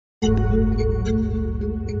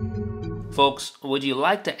Folks, would you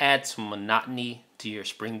like to add some monotony to your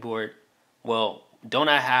springboard? Well, don't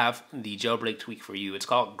I have the jailbreak tweak for you? It's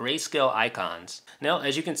called GrayScaleIcons. Now,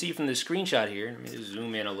 as you can see from the screenshot here, let me just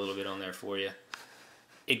zoom in a little bit on there for you.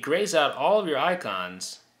 It grays out all of your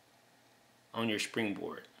icons on your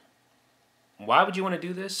springboard. Why would you want to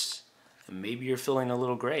do this? Maybe you're feeling a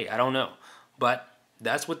little gray. I don't know. But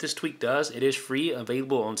that's what this tweak does. It is free,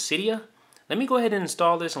 available on Cydia. Let me go ahead and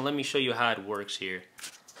install this and let me show you how it works here.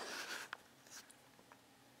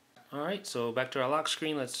 Alright, so back to our lock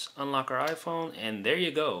screen, let's unlock our iPhone, and there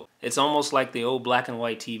you go. It's almost like the old black and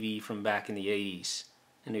white TV from back in the 80s,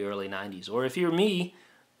 in the early 90s. Or if you're me,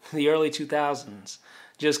 the early 2000s.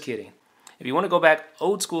 Just kidding. If you want to go back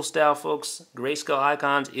old school style, folks,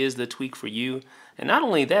 GrayScaleIcons is the tweak for you. And not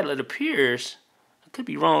only that, it appears, I could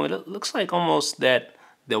be wrong, it looks like almost that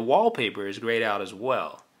the wallpaper is grayed out as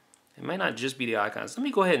well. It might not just be the icons. Let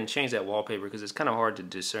me go ahead and change that wallpaper because it's kind of hard to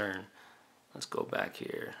discern. Let's go back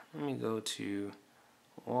here. Let me go to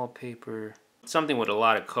wallpaper. Something with a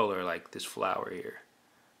lot of color like this flower here.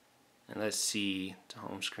 And let's see to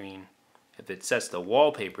home screen if it sets the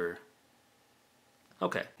wallpaper.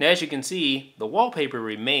 Okay, now as you can see, the wallpaper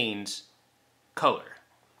remains color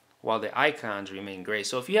while the icons remain gray.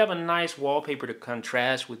 So if you have a nice wallpaper to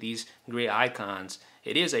contrast with these gray icons,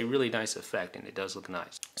 it is a really nice effect and it does look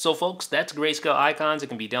nice. So folks, that's GrayScaleIcons. It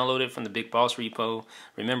can be downloaded from the Big Boss repo.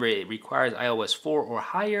 Remember, it requires iOS 4 or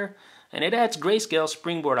higher, and it adds grayscale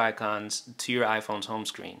springboard icons to your iPhone's home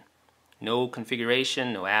screen. No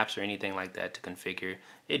configuration, no apps or anything like that to configure.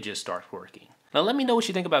 It just starts working. Now let me know what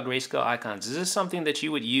you think about GrayScaleIcons. Is this something that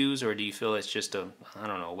you would use, or do you feel it's just a, I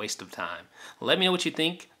don't know, a waste of time? Let me know what you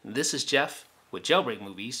think. This is Jeff with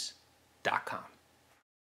JailbreakMovies.com.